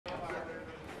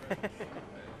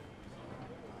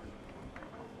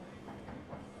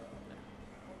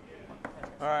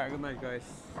All right, good night, guys.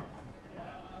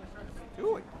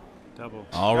 Double.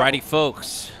 Alrighty,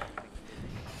 folks.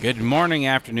 Good morning,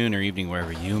 afternoon, or evening,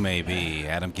 wherever you may be.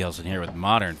 Adam Gilson here with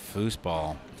Modern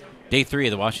Foosball. Day 3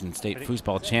 of the Washington State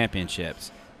Foosball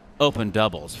Championships. Open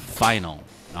doubles, final.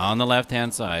 On the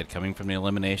left-hand side, coming from the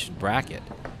elimination bracket,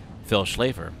 Phil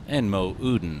Schlaefer and Mo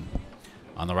Uddin.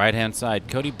 On the right-hand side,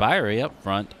 Cody Byre up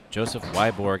front, Joseph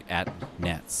Wiborg at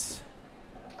nets.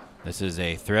 This is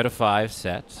a 3 out of 5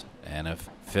 set, and if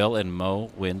Phil and Mo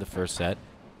win the first set,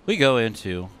 we go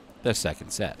into the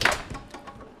second set.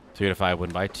 3 out of 5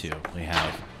 win by 2. We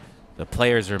have the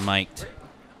players are mic'd.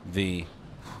 The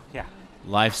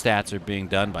live stats are being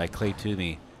done by Clay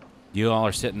Toomey. You all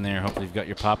are sitting there. Hopefully you've got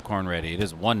your popcorn ready. It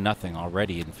is 1-0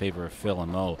 already in favor of Phil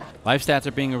and Mo. Live stats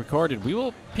are being recorded. We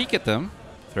will peek at them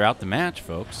throughout the match,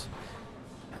 folks.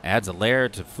 Adds a layer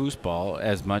to foosball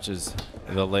as much as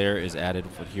the layer is added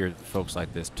to hear folks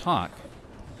like this talk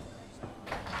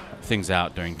things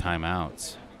out during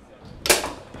timeouts.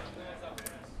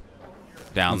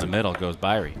 Down the middle goes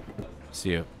Byre.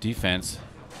 See a defense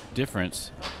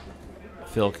difference.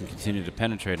 Phil can continue to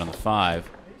penetrate on the 5.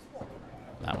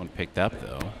 That one picked up,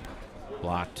 though.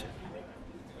 Blocked.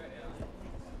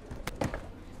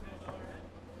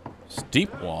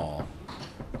 Steep wall.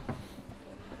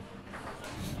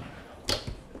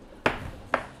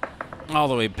 All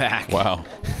the way back. Wow.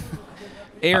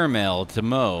 Airmail to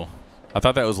Mo. I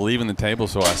thought that was leaving the table,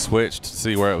 so I switched to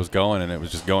see where it was going, and it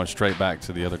was just going straight back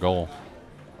to the other goal.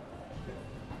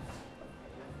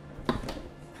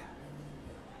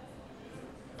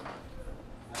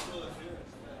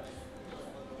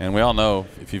 And we all know,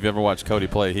 if you've ever watched Cody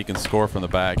play, he can score from the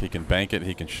back, he can bank it,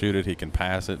 he can shoot it, he can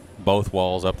pass it, both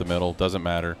walls up the middle, doesn't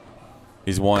matter.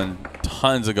 He's won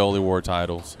tons of goalie war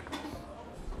titles.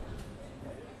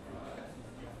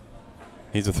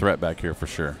 He's a threat back here for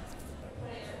sure.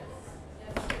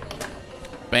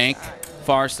 Bank,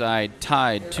 far side,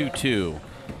 tied 2-2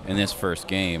 in this first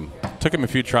game. Took him a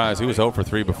few tries. He was 0 for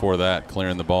 3 before that,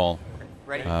 clearing the ball.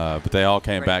 But they all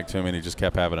came back to him, and he just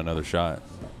kept having another shot.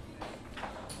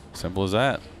 Simple as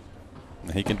that.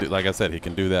 He can do, like I said, he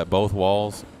can do that both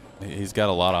walls. He's got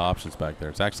a lot of options back there.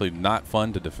 It's actually not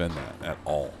fun to defend that at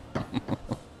all.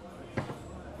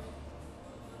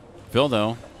 Phil,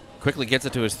 though, quickly gets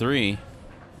it to his 3.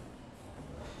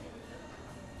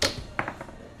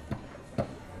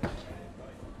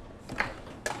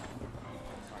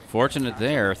 Fortunate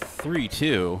there,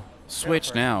 3-2.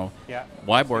 Switch now.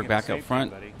 Wiborg back up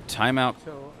front. Timeout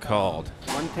called.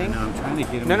 One thing. I'm trying to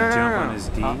get him to jump on his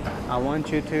D. I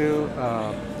want you to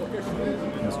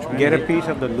get a piece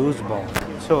of the loose ball.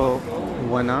 So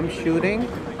when I'm shooting,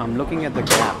 I'm looking at the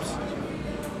gaps,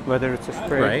 whether it's a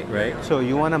straight. Right. So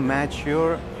you want to match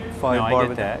your 5 No, I bar get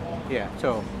with that. Yeah.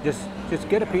 So just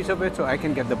get a piece of it so I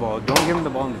can get the ball. Don't give him the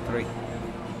ball in the 3.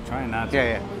 Trying not to.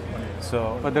 Yeah.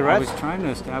 So But the I rest- was trying to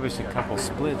establish a couple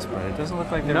splits, but it doesn't look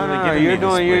like they're No, really no, giving you're me the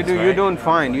doing splits, you're right? doing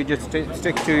fine. You just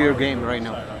stick to your game right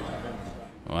now.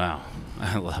 Wow,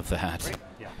 I love that.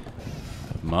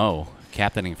 Mo,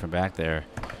 captaining from back there.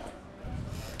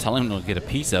 Telling him to get a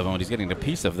piece of him. What he's getting a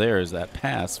piece of there is that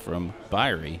pass from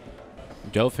Byre.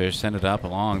 Joe Fish sent it up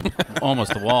along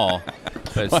almost the wall,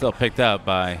 but it's still picked up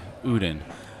by Uddin.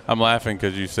 I'm laughing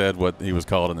because you said what he was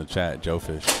called in the chat, Joe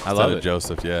Fish. I love it.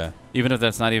 Joseph, yeah. Even if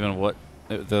that's not even what,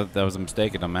 that was a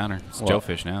mistake, it don't matter. It's Joe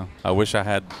Fish now. I wish I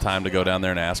had time to go down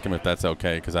there and ask him if that's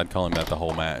okay, because I'd call him that the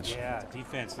whole match. Yeah,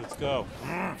 defense, let's go.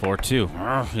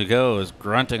 4-2. He goes,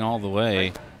 grunting all the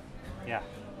way. Yeah.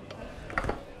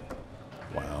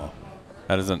 Wow.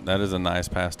 That is a nice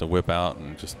pass to whip out,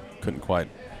 and just couldn't quite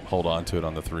hold on to it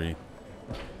on the 3.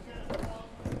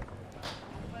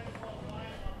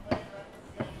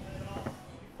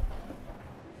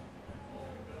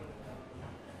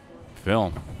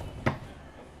 Phil.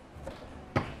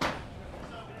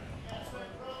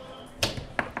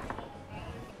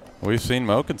 We've seen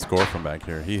Mo can score from back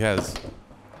here. He has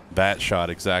that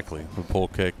shot exactly, the pull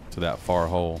kick to that far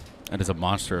hole. That is a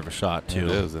monster of a shot, too.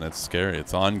 It is, and it's scary.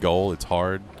 It's on goal. It's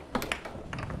hard.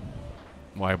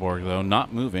 Wiborg, though,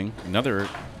 not moving. Another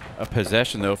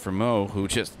possession, though, for Mo, who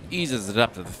just eases it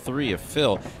up to the 3 of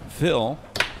Phil. Phil,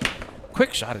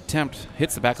 quick shot attempt,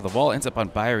 hits the back of the wall, ends up on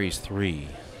Byre's 3.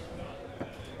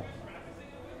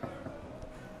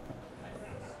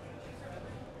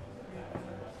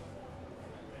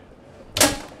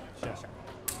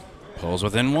 Pulls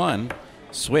within 1.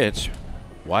 Switch.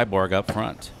 Wiborg up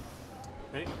front.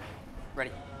 Ready.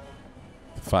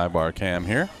 5-bar cam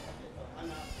here.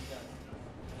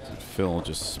 Phil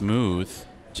just smooth.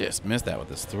 Just missed that with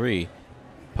his 3.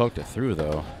 Poked it through,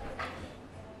 though.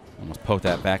 Almost poked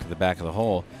that back to the back of the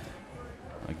hole.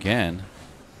 Again.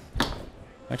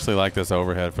 I actually like this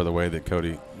overhead for the way that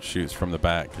Cody shoots from the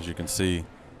back, because you can see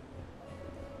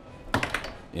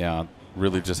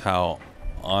really just how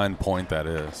on point that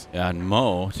is. Yeah, and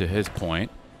Mo, to his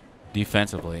point,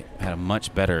 defensively had a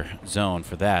much better zone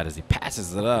for that as he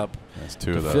passes it up. That's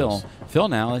two of Phil. those. Phil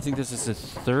now, I think this is his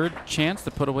third chance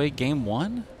to put away game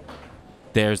one.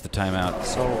 There's the timeout.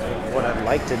 So what I'd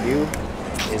like to do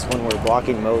is when we're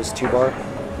blocking Mo's 2-bar,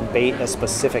 bait a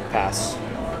specific pass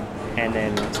and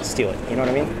then steal it. You know what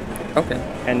I mean? Okay.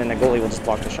 And then the goalie will just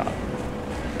block the shot.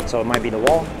 So it might be the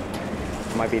wall,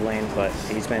 it might be lane, but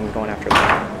he's been going after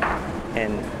lane.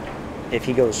 And if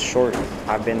he goes short,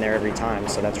 I've been there every time,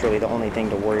 so that's really the only thing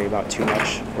to worry about too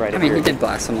much. Right. I mean, he did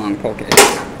blast some long poke.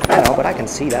 I know, but I can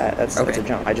see that. That's okay. That's a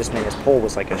jump. I just meant his pull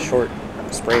was like a short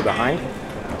spray behind.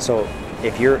 So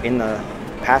if you're in the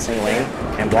passing lane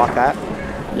and block that,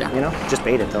 you know, just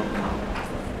bait it though.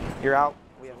 You're out.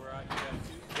 Yep.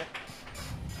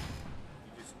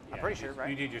 I'm pretty sure, right?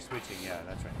 You did your switching, yeah,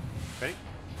 that's right. Ready?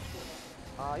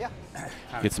 Yeah.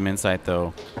 Get some insight,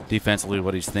 though, defensively,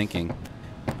 what he's thinking.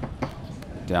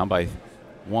 Down by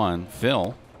 1.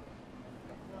 Phil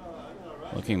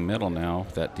looking middle now,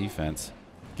 that defense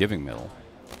giving middle.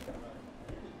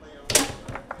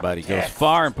 But he goes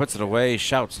far and puts it away,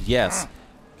 shouts yes.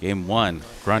 Game 1,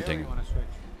 grunting.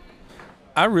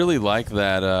 I really like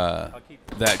that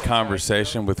that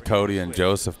conversation with Cody and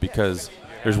Joseph, because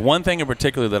there's one thing in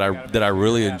particular that I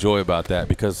really enjoy about that,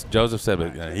 because Joseph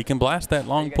said he can blast that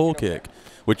long pull kick,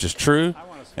 which is true,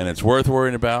 and it's worth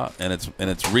worrying about, and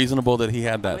it's reasonable that he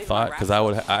had that thought, because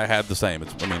I had the same.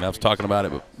 I was talking about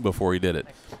it before he did it,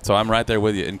 so I'm right there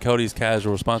with you. And Cody's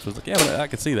casual response was like, yeah, but I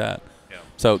can see that.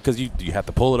 So because you have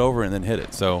to pull it over and then hit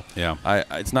it. So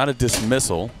it's not a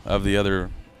dismissal of the other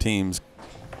team's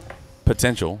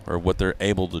potential or what they're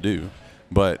able to do,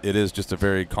 but it is just a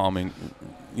very calming,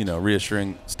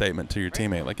 reassuring statement to your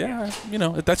teammate. Like,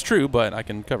 that's true, but I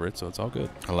can cover it, so it's all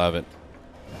good. I love it.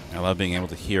 I love being able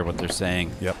to hear what they're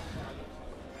saying. Yep.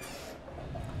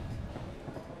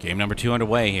 Game number 2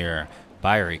 underway here.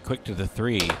 Byre quick to the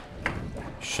 3.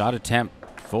 Shot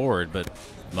attempt forward, but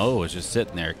Mo was just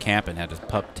sitting there camping, had his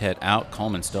pup Ted out.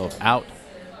 Coleman Stove out.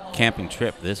 Camping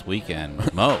trip this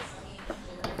weekend. Mo.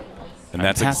 And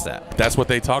that's what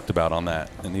they talked about on that.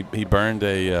 And he burned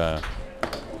a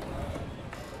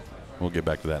we'll get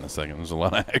back to that in a second. There's a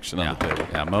lot of action on the table.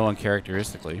 Yeah, Mo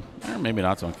uncharacteristically, or maybe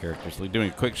not so uncharacteristically, doing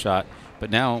a quick shot,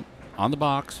 but now on the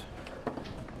box.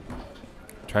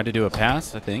 Tried to do a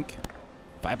pass, I think.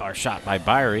 5-bar shot by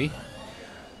Byre.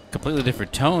 Completely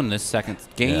different tone this second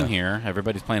game here.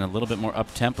 Everybody's playing a little bit more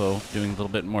up-tempo, doing a little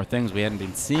bit more things we hadn't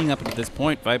been seeing up until this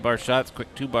point. 5-bar shots,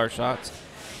 quick 2-bar shots.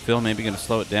 Phil maybe going to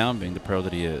slow it down, being the pro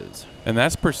that he is. And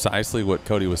that's precisely what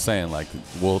Cody was saying. Like,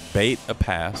 we'll bait a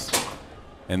pass,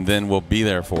 and then we'll be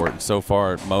there for it. So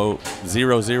far, Mo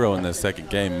 0-0 in this second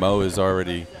game. Mo has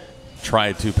already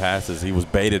tried 2 passes. He was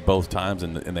baited both times,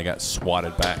 and they got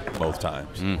swatted back both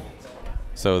times.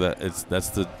 So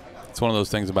it's one of those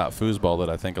things about foosball that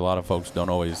I think a lot of folks don't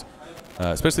always,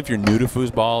 especially if you're new to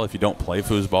foosball, if you don't play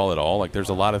foosball at all. Like, there's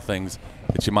a lot of things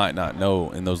that you might not know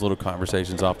in those little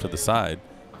conversations off to the side,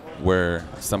 where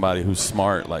somebody who's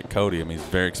smart like Cody, he's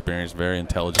very experienced, very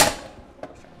intelligent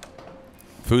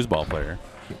foosball player,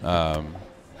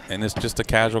 and it's just a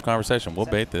casual conversation. We'll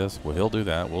bait this, he'll do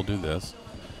that, we'll do this,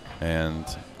 and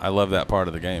I love that part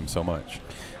of the game so much.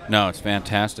 No, it's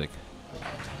fantastic.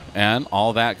 And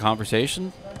all that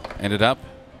conversation ended up,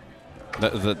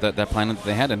 that plan that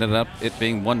they had ended up it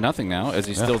being 1-0 now as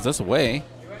he steals this away.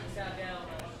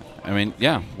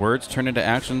 Words turn into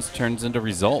actions, turns into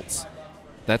results.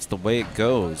 That's the way it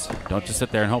goes. Don't just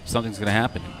sit there and hope something's going to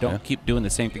happen. Don't keep doing the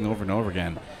same thing over and over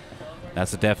again.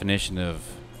 That's the definition of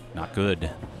not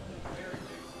good.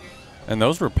 And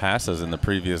those were passes in the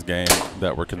previous game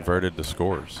that were converted to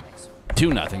scores.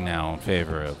 2-0 now in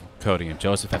favor of Cody and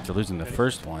Joseph after losing the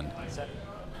first one.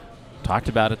 Talked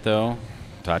about it, though.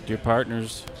 Talk to your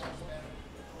partners.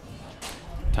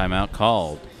 Timeout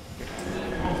called.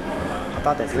 I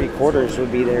thought that 3/4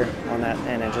 would be there on that,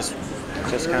 and it just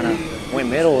kind of went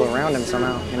middle around him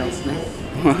somehow.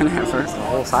 One at first. The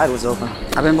whole side was open.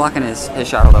 I've been blocking his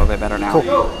shot a little bit better now,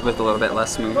 with a little bit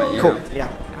less movement. You know?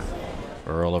 Yeah.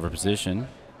 Earl over position.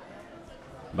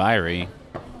 Byre.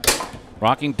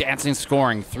 Rocking, dancing,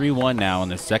 scoring. 3-1 now in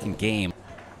the second game.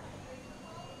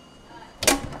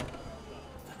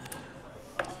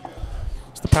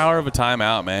 It's the power of a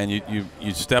timeout, man.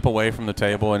 You step away from the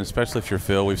table, and especially if you're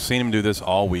Phil, we've seen him do this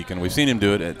all week, and we've seen him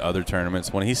do it at other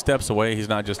tournaments. When he steps away, he's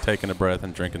not just taking a breath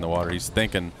and drinking the water. He's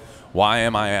thinking, why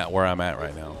am I at where I'm at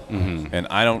right now? And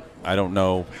I don't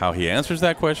know how he answers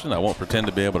that question. I won't pretend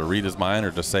to be able to read his mind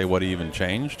or to say what he even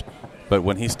changed. But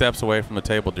when he steps away from the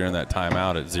table during that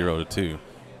timeout at 0-2,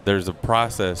 there's a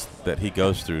process that he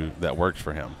goes through that works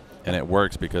for him, and it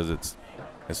works because it's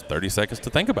 30 seconds to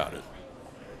think about it.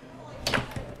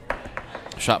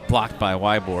 Shot blocked by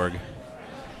Wiborg.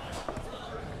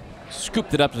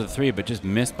 Scooped it up to the 3, but just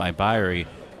missed by Byre.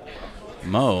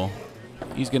 Mo,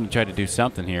 he's going to try to do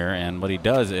something here, and what he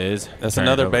does is that's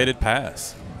another baited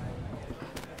pass.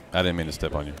 I didn't mean to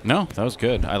step on you. No, that was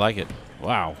good. I like it.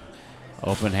 Wow.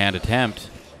 Open hand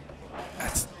attempt.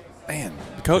 Man,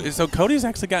 so Cody's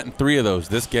actually gotten 3 of those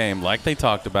this game, like they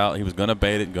talked about. He was going to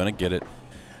bait it, going to get it.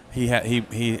 He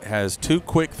has 2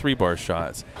 quick 3-bar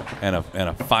shots and a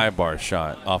 5-bar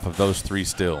shot off of those 3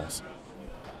 stills.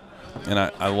 And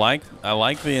I like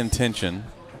the intention.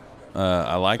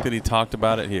 I like that he talked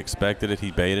about it. He expected it.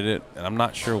 He baited it. And I'm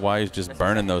not sure why he's just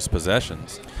burning those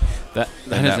possessions in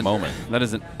that moment. That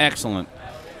is an excellent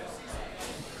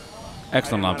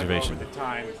observation. The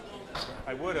time,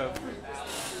 I would have.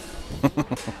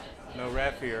 No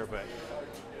ref here, but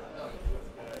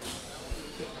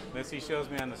unless he shows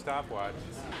me on the stopwatch,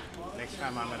 next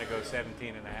time I'm going to go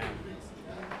 17 and a half.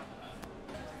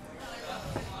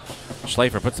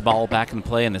 Schlaefer puts the ball back in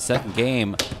play in the second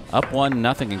game. Up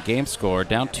 1-0 in game score.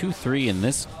 Down 2-3 in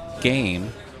this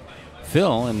game.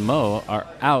 Phil and Mo are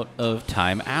out of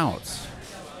timeouts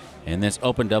in this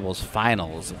open doubles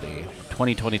finals of the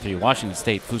 2023 Washington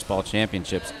State Foosball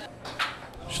Championships.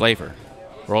 Schlaefer,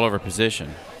 rollover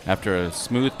position after a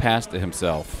smooth pass to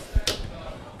himself.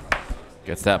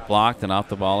 Gets that blocked, and off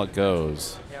the ball it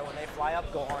goes. Yeah, when they fly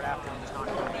up, go hard after them. Just not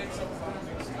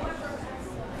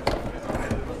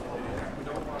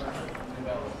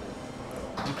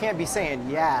you can't be saying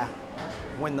yeah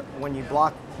when you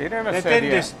block.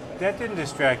 That didn't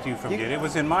distract you from it. It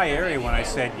was in my area when I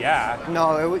said yeah.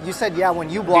 No, you said yeah when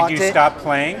you blocked it. Did you stop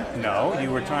playing? No,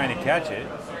 you were trying to catch it.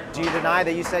 Do you deny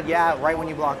that you said yeah right when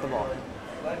you blocked the ball?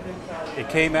 It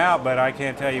came out, but I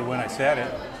can't tell you when I said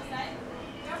it.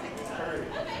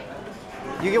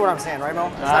 You get what I'm saying, right,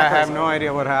 Mo? I have no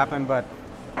idea what happened, but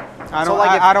I don't. So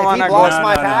like I don't want to if he go. blocks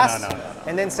my pass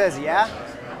and then says yeah,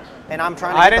 and I'm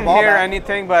trying to I get didn't the ball hear back.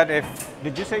 anything, but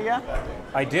did you say yeah?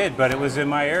 I did, but it was in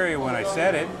my area when I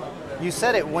said it. You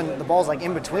said it when the ball's like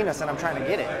in between us and I'm trying to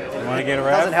get it. You want to get a It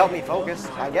ref? doesn't help me focus.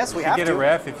 I guess we have to. Get a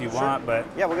ref if you want, but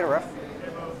yeah, we'll get a ref.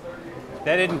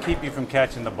 That didn't keep you from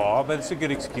catching the ball, but it's a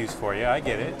good excuse for you. I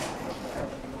get it.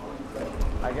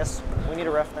 I guess we need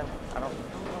a ref then. I don't.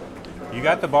 You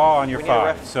got the ball on your We need a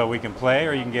 5, ref. so we can play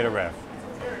or you can get a ref.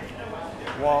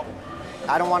 Well,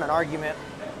 I don't want an argument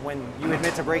when you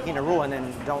admit to breaking a rule and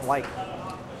then don't like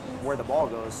where the ball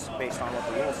goes based on what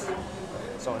the rules.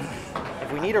 So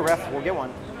if we need a ref, we'll get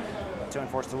one to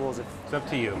enforce the rules. It's up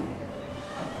to you.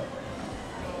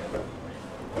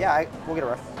 Yeah, we'll get a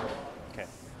ref. Okay.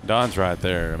 Don's right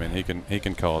there. I mean, he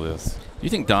can call this. You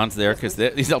think Don's there because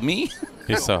he's all me?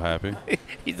 He's so happy.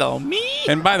 He's all me.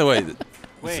 And by the way,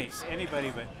 Wait,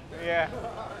 anybody but. Yeah,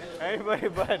 anybody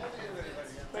but.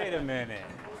 Wait a minute.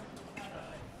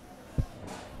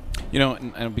 You know,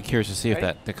 and I'd be curious to see if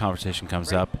the conversation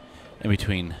comes up in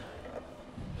between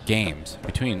games,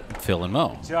 between Phil and Mo.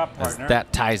 Good job, As partner.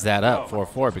 that ties that up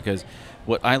 4-4, because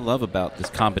what I love about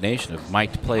this combination of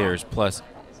mic'd players plus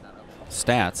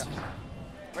stats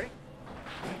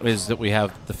is that we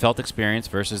have the felt experience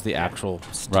versus the actual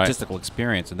statistical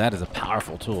experience, and that is a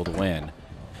powerful tool to win.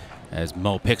 As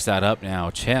Mo picks that up now,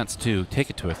 a chance to take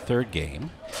it to a third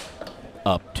game,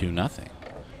 up 2-0.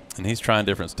 and he's trying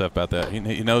different stuff about that. He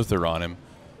knows they're on him.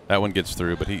 That one gets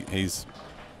through, but he's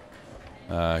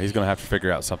going to have to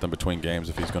figure out something between games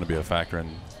if he's going to be a factor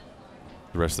in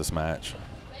the rest of this match.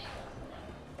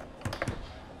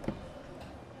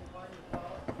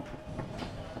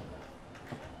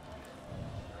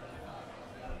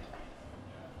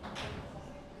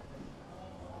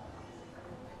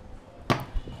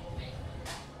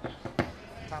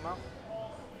 Timeout.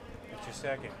 It's your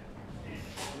second.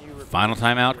 Final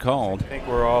timeout called. I think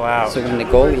we're all out. So when the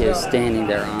goalie is standing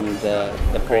there on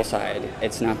the pole side,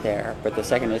 it's not there. But the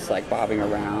second it's like bobbing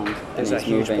around and There's it's a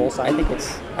huge moving. pole side?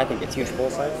 I think it's huge pole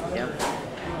side. Yeah.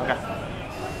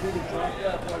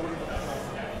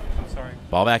 I'm sorry.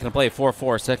 Ball back into play,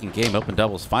 4-4, second game, open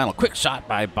doubles final. Quick shot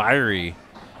by Byre.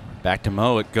 Back to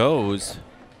Mo it goes.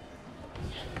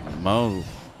 Mo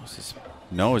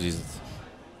knows he's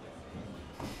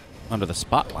under the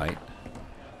spotlight.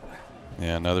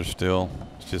 Yeah, another steal.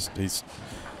 It's just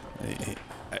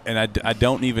and I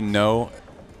don't even know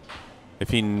if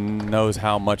he knows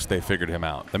how much they figured him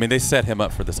out. I mean, they set him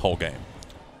up for this whole game.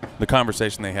 The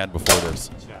conversation they had before this.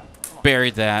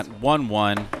 Buried that.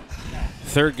 1-1.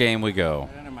 Third game we go.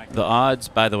 The odds,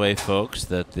 by the way, folks,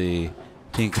 that the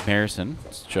team comparison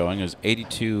is showing is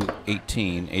 82-18,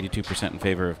 82% in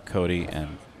favor of Cody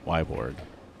and Wiborg.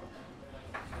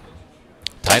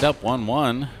 Tied up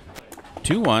 1-1.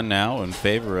 2-1 now in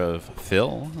favor of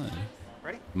Phil.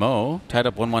 Mo tied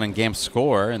up 1-1 in game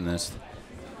score in this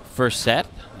first set.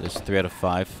 This 3 out of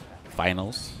 5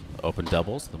 finals, open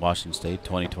doubles, the Washington State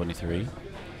 2023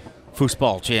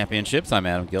 Foosball Championships. I'm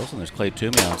Adam Gilson. There's Clay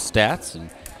Toomey on stats and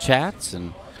chats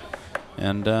and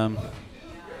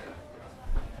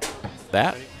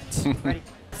that.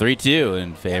 3-2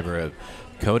 in favor of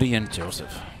Cody and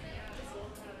Joseph.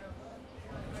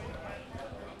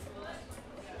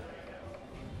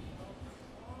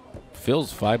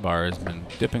 Phil's 5-bar has been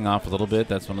dipping off a little bit.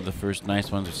 That's one of the first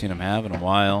nice ones we've seen him have in a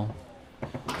while.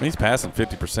 He's passing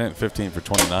 50%, 15 for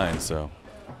 29, so.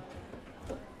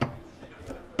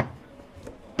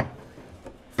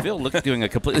 Phil doing a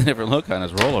completely different look on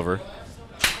his rollover.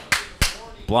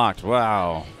 Blocked.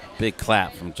 Wow. Big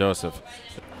clap from Joseph.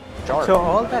 So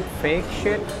all that fake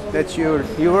shit that you were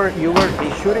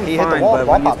shooting He fine, hit the wall, but the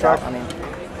ball when you popped start, out. I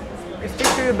mean, stick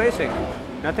to your basic.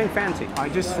 Nothing fancy. I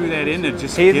just threw that in to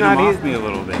just He's get not him off eas- me a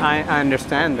little bit. I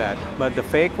understand that, but the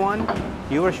fake one,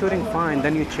 you were shooting fine,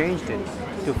 then you changed it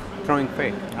to throwing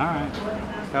fake. All right.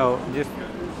 So just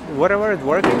whatever is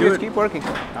working, Do just it. keep working.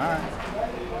 All right.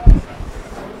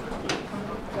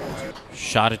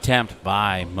 Shot attempt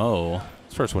by Mo. It's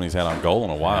the first one he's had on goal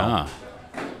in a while.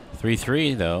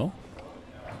 3-3 though.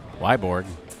 Wiborg.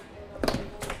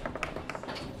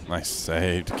 Nice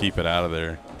save to keep it out of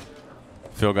there.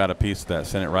 Phil got a piece of that,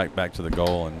 sent it right back to the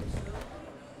goal, and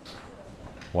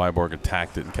Wiborg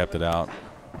attacked it and kept it out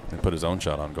and put his own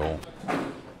shot on goal.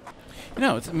 You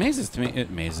know, it amazes me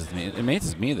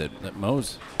that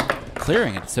Mo's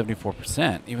clearing at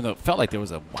 74%, even though it felt like there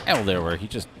was a while there where he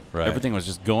just everything was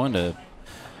just going to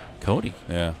Cody.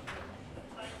 Yeah.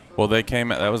 Well, they came.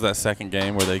 That was that second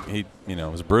game where he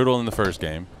it was brutal in the first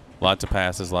game. Lots of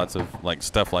passes, lots of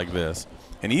stuff like this,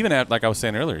 and even like I was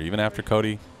saying earlier, even after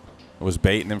Cody was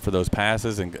baiting him for those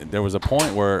passes, and there was a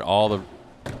point where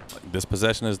this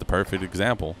possession is the perfect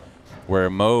example, where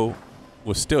Mo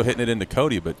was still hitting it into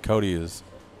Cody, but Cody is,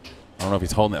 I don't know if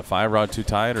he's holding that 5-rod too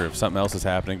tight or if something else is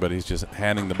happening, but he's just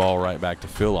handing the ball right back to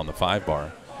Phil on the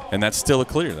 5-bar. And that's still a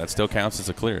clear. That still counts as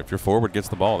a clear. If your forward gets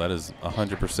the ball, that is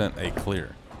 100% a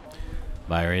clear.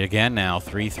 Byre again now,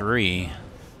 3-3.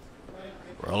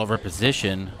 Rollover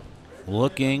position,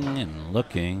 looking and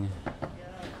looking.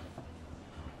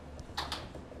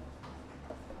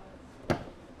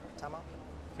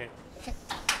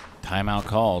 Timeout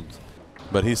called.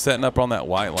 But he's setting up on that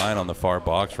white line on the far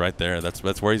box right there. That's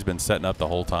where he's been setting up the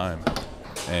whole time.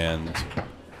 And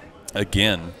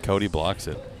again, Cody blocks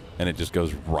it, and it just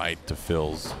goes right to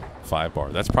Phil's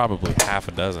 5-bar. That's probably half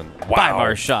a dozen. Wow.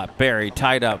 5-bar shot buried,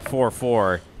 tied up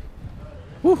 4-4.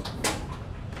 Whew.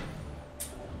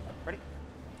 ready?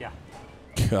 Yeah.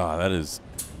 God, that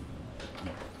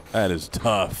is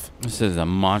tough. This is a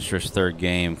monstrous third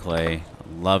game, Clay.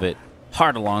 Love it.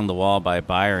 Hard along the wall by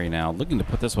Byre now. Looking to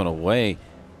put this one away.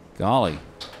 Golly.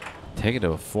 Take it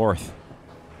to a fourth.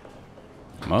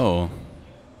 Mo.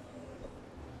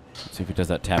 Let's see if he does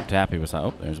that tap. He was like,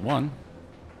 oh, there's one.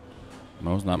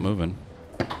 Mo's not moving.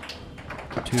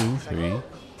 2, 3.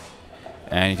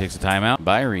 And he takes a timeout.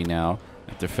 Byre now,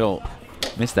 after Phil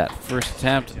missed that first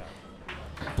attempt.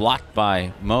 Blocked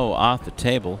by Mo off the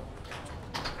table.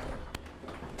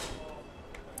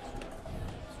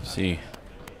 See.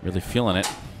 Really feeling it.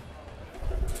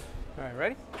 All right,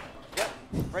 ready? Yep.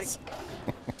 Ready.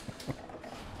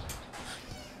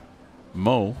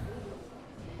 Mo.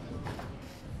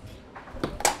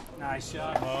 Nice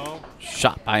shot, Mo.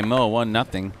 Shot by Mo,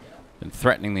 1-0. Been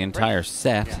threatening the entire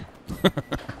set.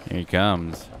 Here he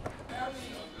comes.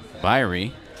 Byre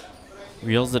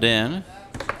reels it in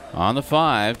on the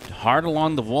 5. Hard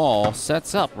along the wall.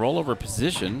 Sets up. Rollover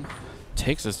position.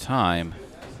 Takes his time.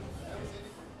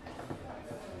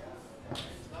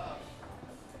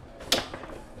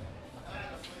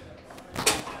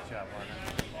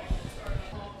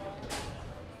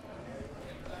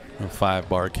 A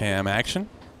 5-bar cam action.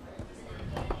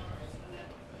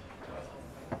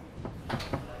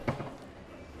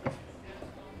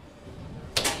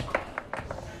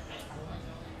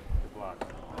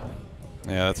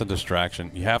 Yeah, that's a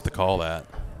distraction. You have to call that.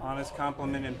 Honest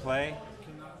compliment in play.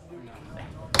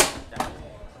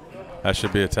 That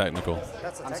should be a technical.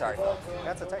 That's a technical. I'm sorry.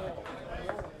 That's a technical.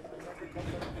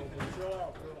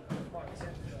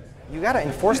 You got to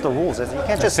enforce the rules. You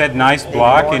can't I just said nice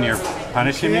block, and you're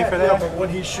punishing me for Yeah, that? but when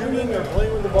he's shooting or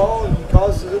playing with the ball, he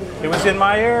causes it. It was in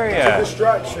my area.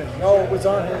 Distraction. No, it was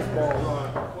on his ball.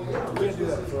 You can't do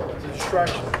that, Phil. It's a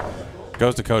distraction.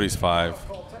 Goes to Cody's 5.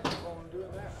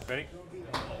 Ready?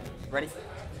 Ready?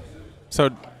 So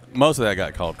most of that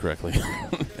got called correctly.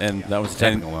 And That was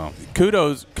technical. Well,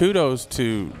 kudos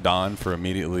to Don for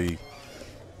immediately.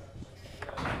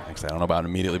 Actually, I don't know about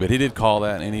immediately, but he did call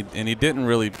that, and he didn't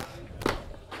really.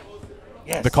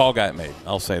 Yes. The call got made.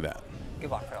 I'll say that. Good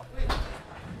block, Phil.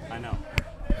 I know.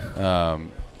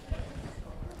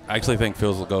 I actually think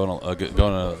Phil's going.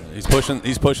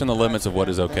 He's pushing the limits of what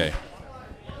is okay.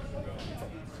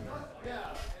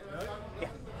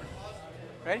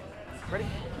 Ready? Ready?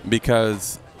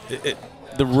 Because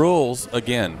the rules,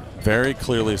 again, very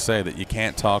clearly say that you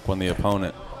can't talk when the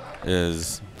opponent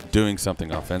is doing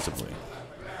something offensively.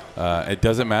 It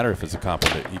doesn't matter if it's a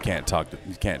compliment. You can't talk.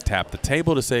 You can't tap the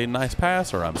table to say nice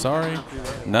pass or I'm sorry.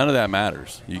 None of that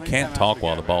matters. You can't talk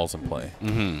while the ball's in play.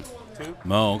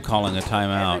 Mo calling a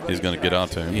timeout. He's going to get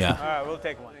onto him. Yeah. All right, we'll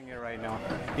take one here right now.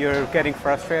 You're getting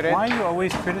frustrated? Why do you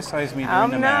always criticize me during I'm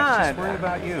the match? Just not. worry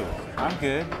about you. I'm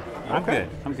good. I'm good.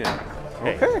 I'm good.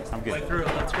 Hey, Okay. I'm good.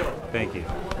 Let's go. Thank you.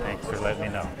 Thanks for letting me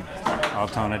know. I'll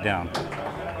tone it down.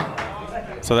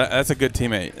 So that's a good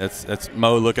teammate. That's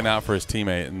Mo looking out for his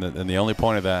teammate, and the only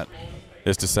point of that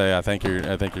is to say I think you're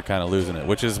kind of losing it,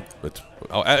 which is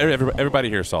everybody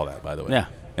here saw that, by the way. Yeah.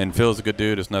 And Phil's a good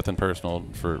dude. It's nothing personal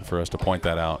for us to point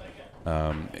that out.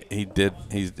 He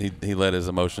let his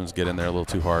emotions get in there a little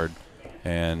too hard,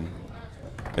 and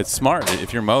it's smart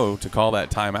if you're Mo to call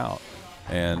that timeout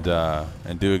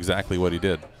and do exactly what he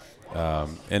did.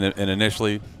 And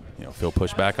initially, Phil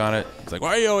pushed back on it. It's like, why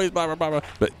are you always blah blah blah blah?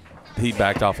 But he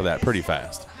backed off of that pretty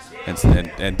fast,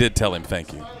 and did tell him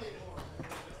thank you.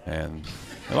 And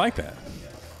I like that.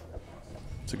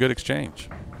 It's a good exchange.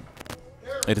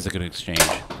 It is a good exchange.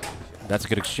 That's a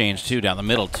good exchange, too. Down the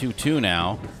middle, 2-2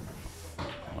 now.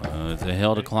 It's a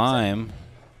hill to climb.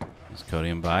 It's Cody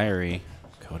and Byre.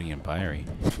 Byre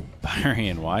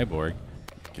and Wiborg.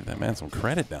 Give that man some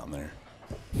credit down there.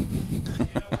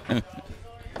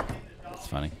 That's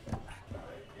funny.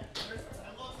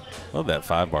 Love that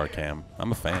 5-bar cam.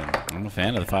 I'm a fan. I'm a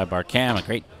fan of the 5-bar cam. A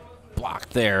great block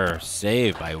there.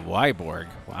 Saved by Wiborg.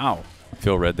 Wow.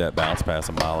 Phil read that bounce pass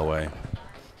a mile away.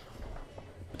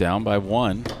 Down by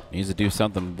 1. Needs to do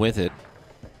something with it.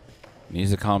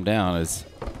 Needs to calm down. As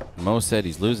Mo said,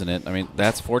 he's losing it. I mean,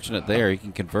 that's fortunate there. He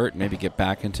can convert and maybe get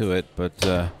back into it, but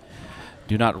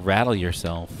do not rattle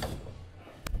yourself.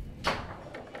 You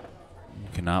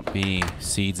cannot be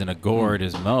seeds in a gourd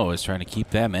as Mo is trying to keep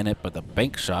them in it, but the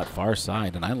bank shot far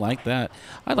side, and I like that.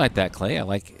 I like that, Clay. I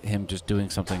like him just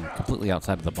doing something completely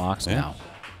outside of the box now.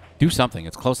 Do something.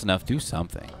 It's close enough. Do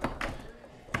something.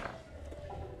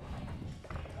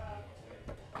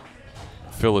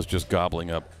 Phil is just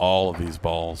gobbling up all of these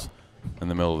balls in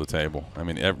the middle of the table. I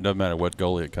mean, it doesn't matter what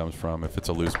goalie it comes from. If it's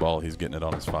a loose ball, he's getting it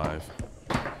on his 5.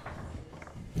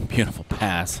 Beautiful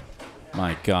pass.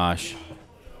 My gosh.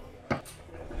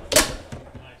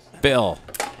 Bill.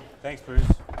 Thanks, Bruce.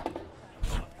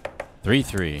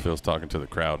 3-3. Phil's talking to the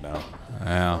crowd now.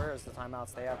 Wow. Where is the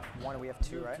timeouts? They have 1 and we have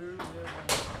 2, right?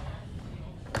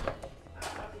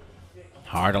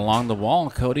 Hard along the wall,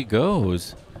 Cody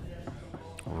goes.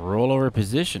 Rollover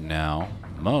position now.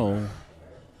 Mo.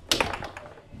 The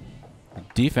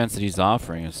defense that he's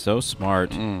offering is so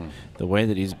smart. The way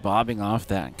that he's bobbing off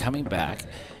that and coming back.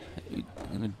 He's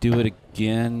going to do it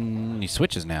again. He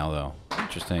switches now, though.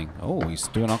 Interesting. Oh, he's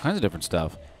doing all kinds of different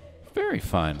stuff. Very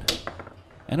fun.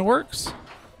 And it works.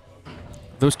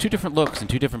 Those 2 different looks and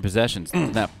 2 different possessions.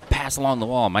 That pass along the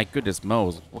wall. My goodness,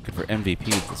 Mo's looking for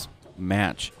MVP this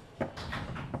match.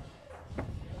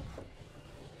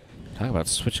 Talk about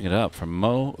switching it up from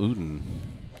Mo Uddin.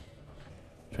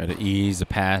 Try to ease the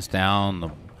pass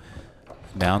down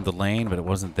the lane, but it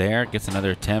wasn't there. Gets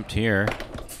another attempt here.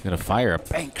 Gonna fire a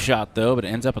bank shot though, but it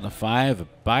ends up on the 5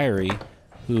 of Byre,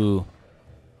 who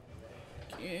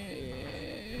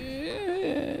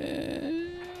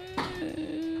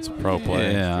It's a pro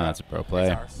play. Yeah, that's a pro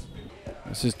play.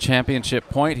 This is championship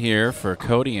point here for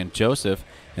Cody and Joseph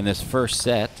in this first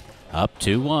set. Up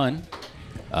 2-1.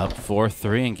 Up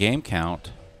 4-3 in game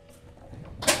count.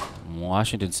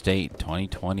 Washington State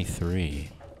 2023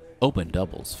 Open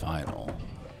Doubles Final.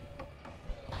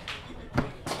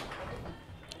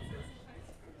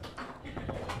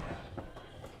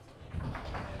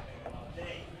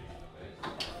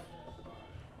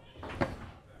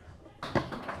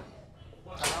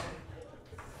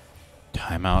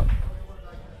 Timeout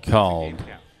called.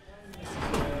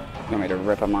 You want me to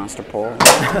rip a monster pull?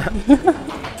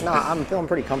 No, I'm feeling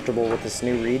pretty comfortable with this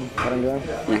new read that I'm doing.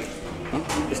 Yeah.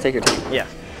 Well, just take your time. Yeah,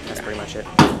 that's pretty much it.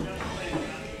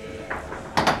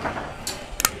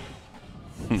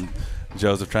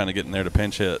 Joseph trying to get in there to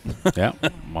pinch hit. Yeah,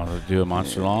 wanted to do a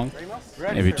monster long.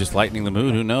 Maybe just lightening the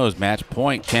mood. Who knows? Match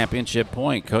point, championship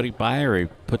point. Cody Byre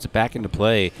puts it back into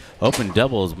play. Open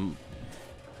doubles.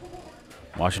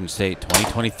 Washington State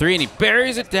 2023, and he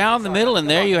buries it down the middle, and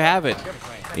there you have it.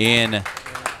 In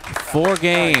 4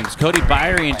 games, Cody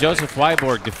Byre and Joseph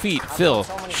Wiborg defeat Phil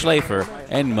Schlaefer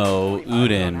and Mo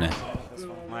Uddin.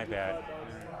 My bad.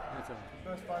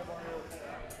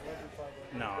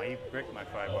 No, he bricked my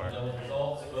 5 bar.